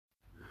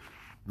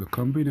The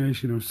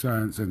combination of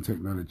science and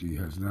technology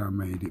has now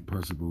made it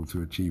possible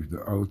to achieve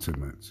the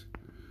ultimate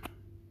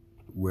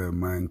where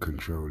mind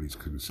control is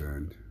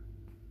concerned.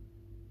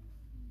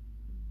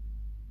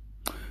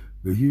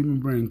 The human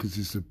brain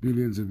consists of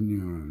billions of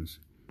neurons.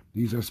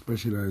 These are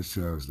specialized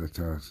cells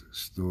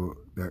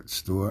that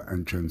store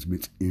and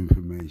transmit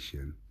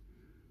information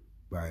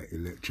by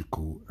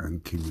electrical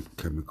and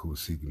chemical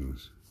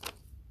signals.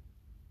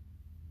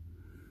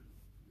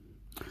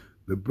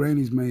 The brain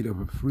is made up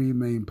of three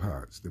main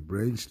parts: the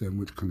brainstem,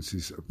 which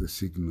consists of the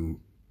spinal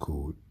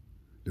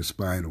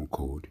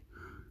cord,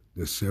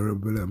 the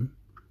cerebellum,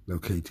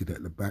 located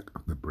at the back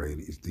of the brain,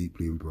 is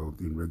deeply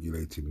involved in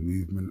regulating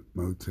movement,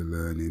 motor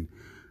learning,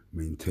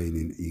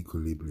 maintaining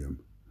equilibrium.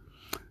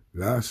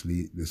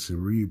 Lastly, the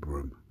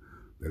cerebrum,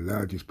 the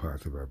largest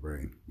part of our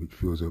brain, which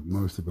fills up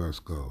most of our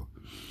skull.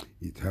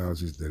 It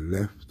houses the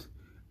left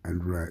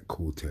and right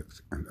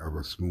cortex and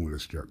other smaller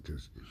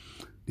structures.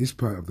 This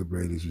part of the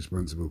brain is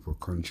responsible for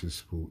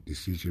conscious thought,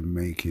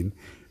 decision-making,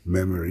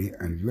 memory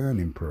and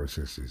learning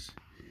processes,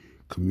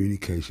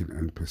 communication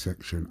and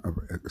perception of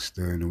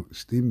external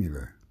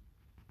stimuli.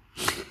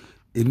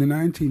 In the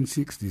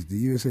 1960s, the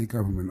USA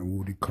government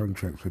awarded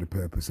contracts for the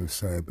purpose of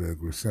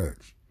cyborg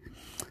research.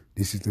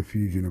 This is the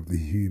fusion of the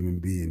human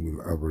being with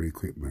other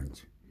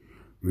equipment.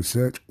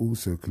 Research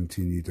also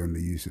continued on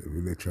the use of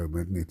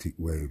electromagnetic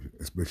waves,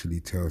 especially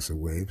Tesla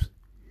waves,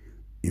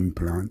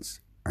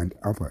 implants, and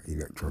other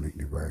electronic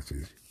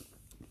devices.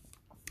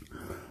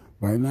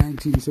 By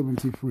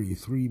 1973,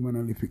 3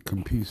 monolithic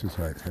computer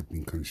sites had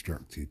been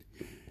constructed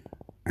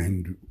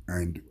and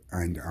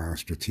are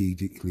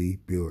strategically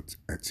built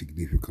at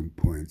significant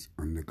points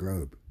on the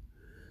globe.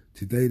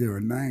 Today there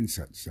are 9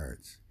 such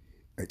sites.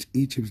 At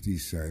each of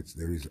these sites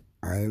there is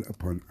aisle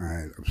upon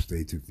aisle of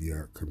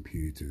state-of-the-art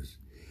computers.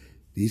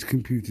 These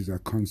computers are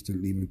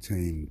constantly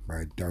maintained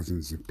by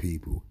dozens of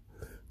people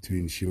to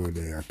ensure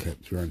they are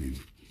kept running.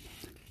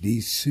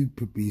 These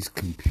super beast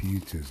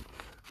computers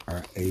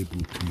are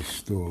able to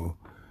store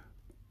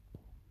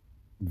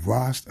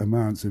vast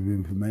amounts of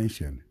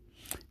information.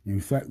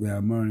 In fact, they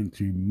are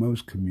monitoring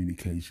most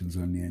communications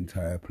on the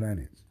entire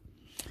planet.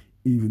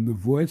 Even the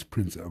voice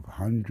prints of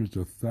hundreds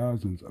of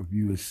thousands of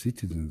US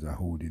citizens are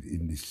hoarded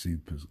in these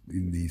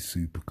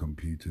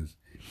supercomputers.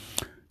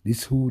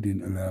 This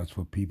hoarding allows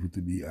for people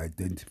to be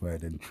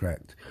identified and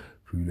tracked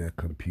through their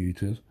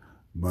computers,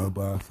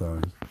 mobile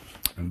phones,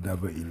 and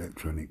other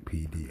electronic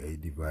PDA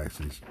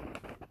devices.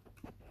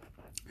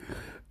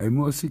 A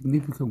more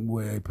significant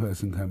way a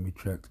person can be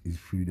tracked is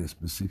through their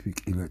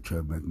specific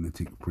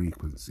electromagnetic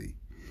frequency.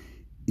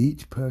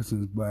 Each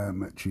person's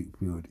biometric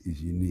field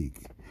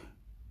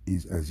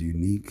is as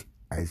unique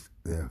as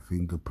their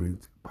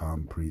fingerprint,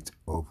 palm print,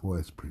 or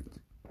voice print.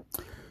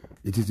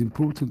 It is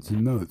important to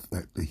note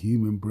that the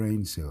human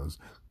brain cells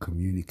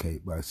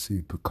communicate by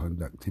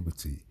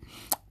superconductivity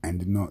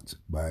and not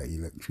by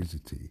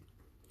electricity.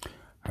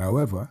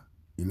 However,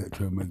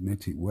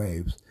 electromagnetic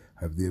waves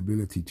have the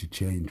ability to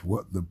change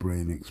what the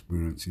brain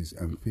experiences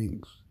and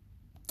thinks.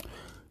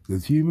 The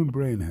human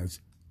brain has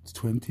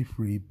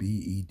 23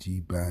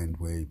 BEG band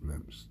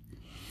wavelengths.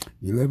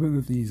 11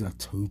 of these are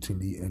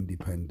totally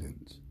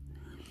independent.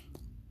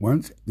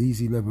 Once these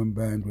 11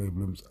 band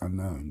wavelengths are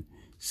known,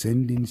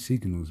 sending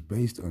signals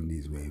based on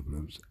these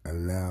wavelengths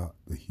allow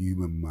the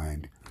human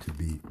mind to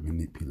be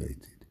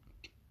manipulated.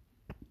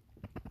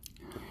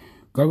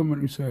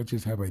 Government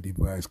researchers have a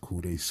device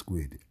called a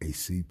SQUID, a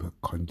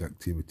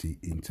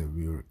superconductivity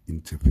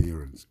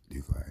interference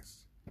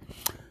device.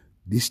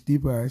 This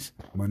device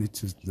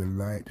monitors the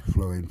light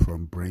flowing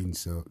from brain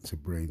cell to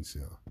brain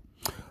cell.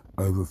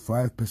 Over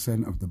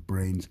 5% of the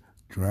brain's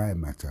dry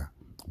matter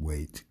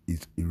weight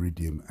is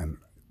iridium and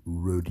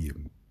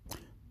rhodium,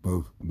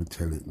 both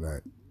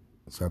metallic-like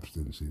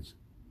substances.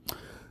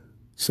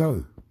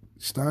 So,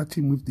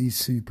 starting with these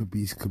super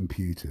beast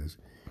computers,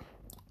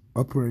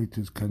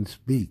 operators can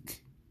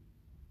speak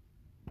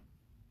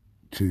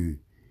to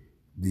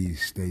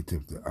these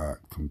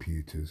state-of-the-art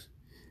computers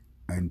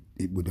and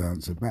it would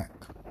answer back.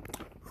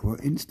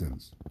 For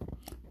instance,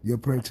 the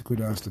operator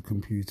could ask the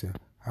computer,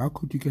 how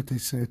could you get a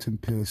certain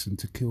person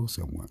to kill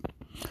someone?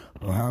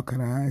 Or how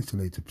can I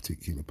isolate a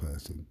particular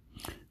person?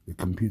 The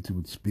computer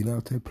would spit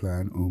out a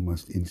plan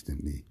almost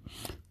instantly,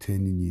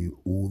 telling you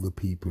all the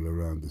people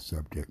around the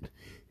subject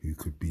who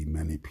could be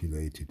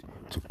manipulated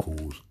to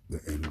cause the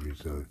end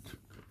result.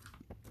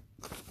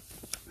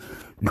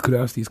 You could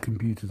ask these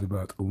computers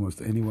about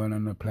almost anyone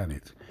on the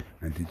planet,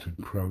 and it would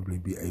probably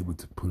be able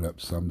to pull up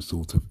some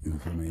sort of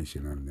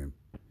information on them.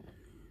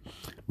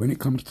 When it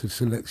comes to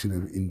selection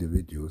of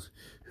individuals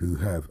who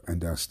have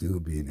and are still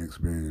being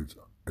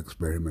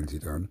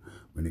experimented on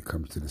when it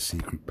comes to the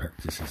secret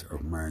practices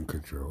of mind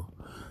control,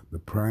 the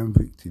prime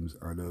victims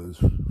are those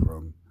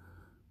from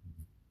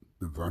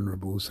the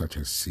vulnerable, such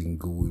as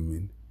single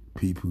women,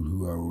 people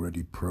who are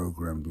already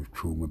programmed with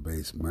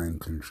trauma-based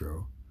mind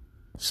control,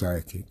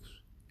 psychics,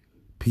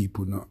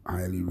 people not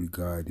highly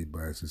regarded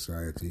by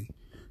society,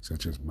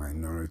 such as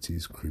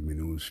minorities,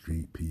 criminals,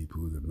 street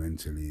people, the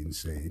mentally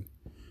insane,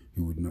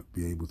 who would not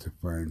be able to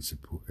find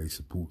a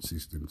support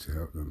system to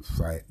help them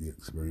fight the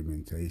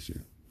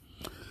experimentation.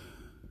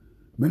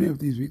 Many of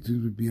these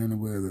victims would be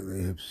unaware that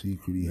they have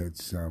secretly had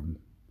some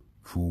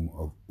form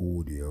of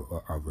audio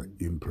or other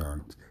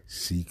implant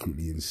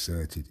secretly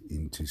inserted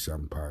into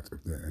some part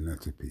of their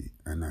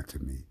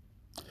anatomy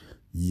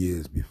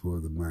years before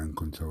the mind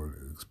control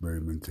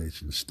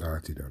experimentation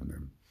started on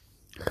them.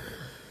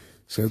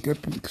 So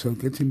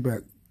getting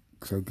back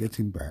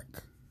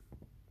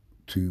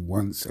to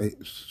once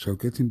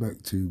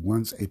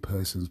a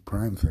person's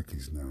prime fact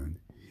is known,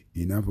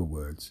 in other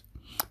words,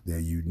 their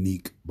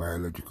unique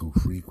biological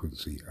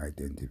frequency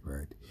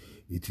identified,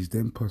 it is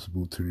then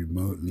possible to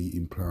remotely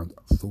implant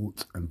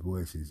thoughts and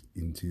voices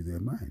into their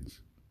minds.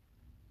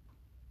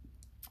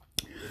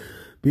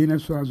 Being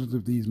as thousands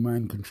of these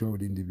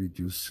mind-controlled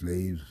individuals,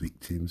 slaves,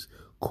 victims,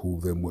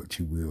 call them what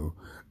you will,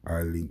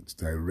 are linked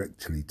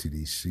directly to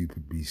these super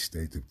beast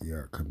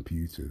state-of-the-art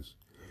computers,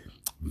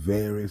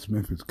 various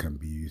methods can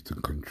be used to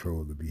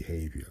control the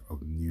behavior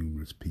of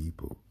numerous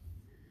people.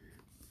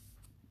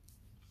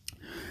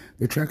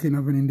 The tracking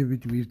of an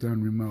individual is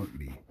done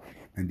remotely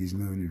and is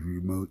known as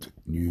remote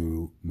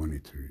neural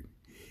monitoring.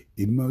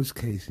 In most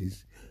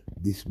cases,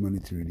 this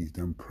monitoring is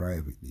done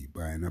privately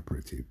by an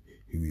operative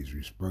who is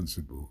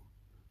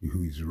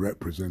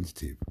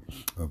representative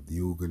of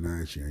the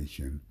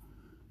organization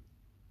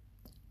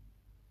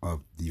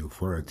of the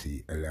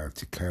authority allowed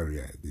to carry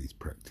out these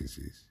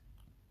practices.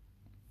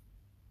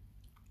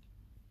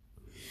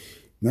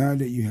 Now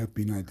that you have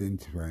been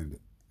identified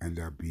and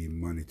are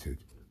being monitored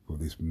for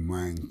this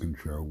mind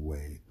control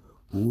way,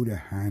 all the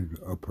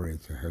handler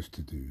operator has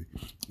to do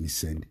is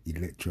send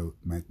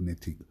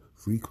electromagnetic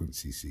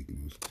frequency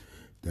signals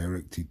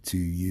directed to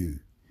you,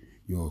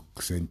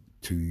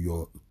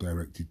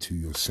 directed to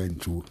your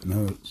central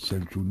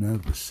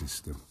nervous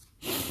system,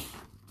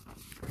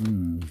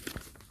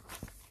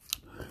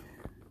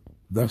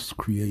 thus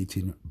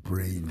creating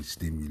brain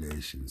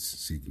stimulation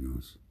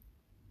signals.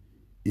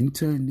 In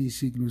turn, these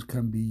signals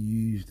can be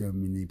used and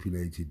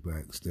manipulated by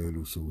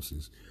external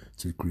sources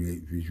to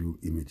create visual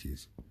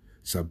images,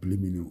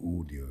 subliminal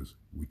audios,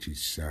 which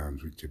is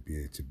sounds which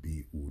appear to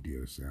be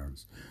audio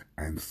sounds,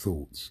 and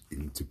thoughts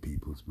into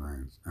people's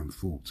minds, and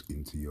thoughts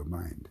into your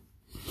mind.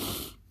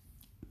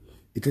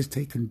 It has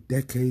taken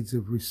decades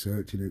of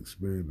research and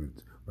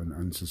experiment on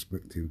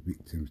unsuspecting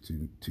victims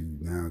to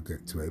now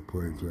get to a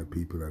point where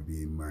people are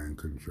being mind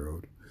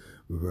controlled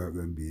without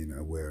them being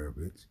aware of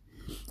it.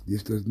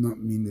 This does not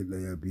mean that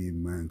they are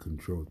being mind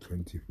controlled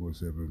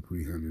 24/7,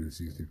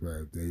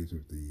 365 days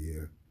of the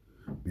year,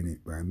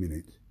 minute by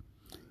minute.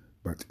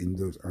 But in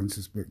those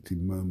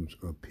unsuspecting moments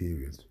or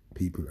periods,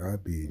 people are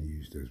being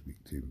used as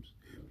victims,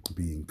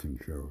 being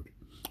controlled.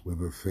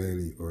 Whether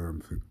fairly or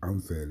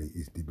unfairly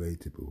is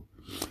debatable,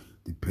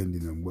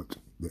 depending on what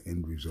the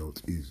end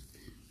result is,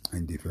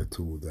 and if at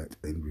all that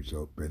end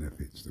result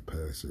benefits the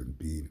person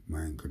being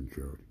mind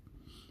controlled.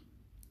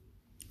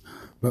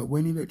 But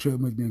when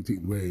electromagnetic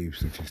waves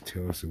such as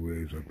Tesla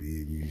waves are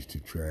being used to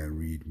try and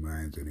read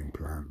minds and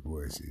implant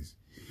voices,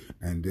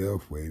 and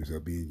Delph waves are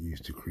being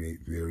used to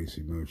create various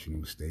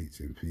emotional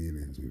states and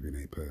feelings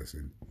within a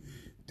person,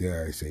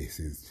 dare I say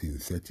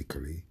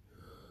synthetically,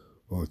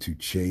 or to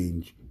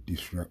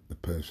disrupt the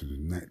person's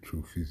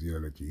natural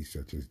physiology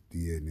such as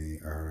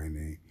DNA,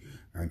 RNA,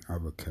 and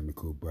other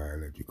chemical,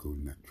 biological,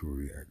 natural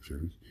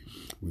reactions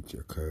which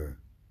occur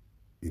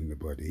in the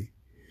body,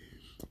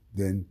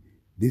 then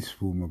this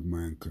form of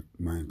mind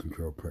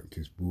control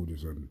practice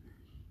borders on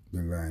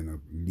the line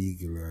of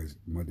legalized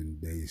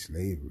modern-day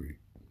slavery.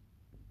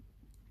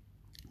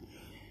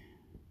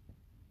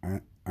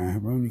 I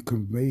have only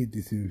conveyed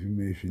this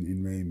information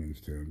in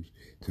layman's terms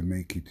to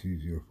make it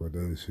easier for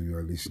those who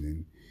are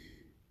listening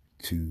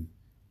to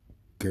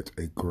get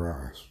a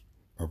grasp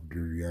of the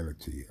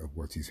reality of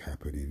what is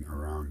happening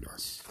around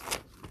us.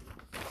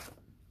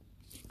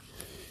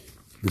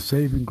 The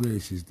saving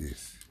grace is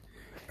this: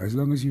 as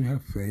long as you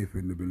have faith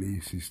in the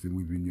belief system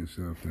within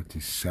yourself that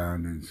is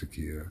sound and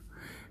secure,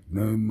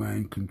 no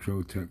mind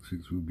control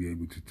tactics will be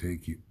able to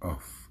take you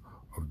off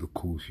of the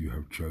course you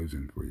have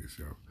chosen for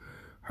yourself.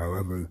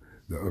 However,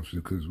 the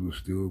obstacles will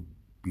still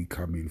be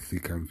coming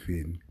thick and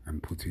thin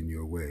and put in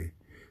your way.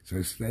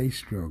 So stay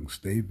strong,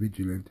 stay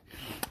vigilant,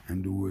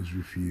 and always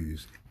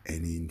refuse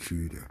any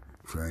intruder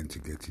trying to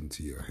get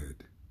into your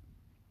head.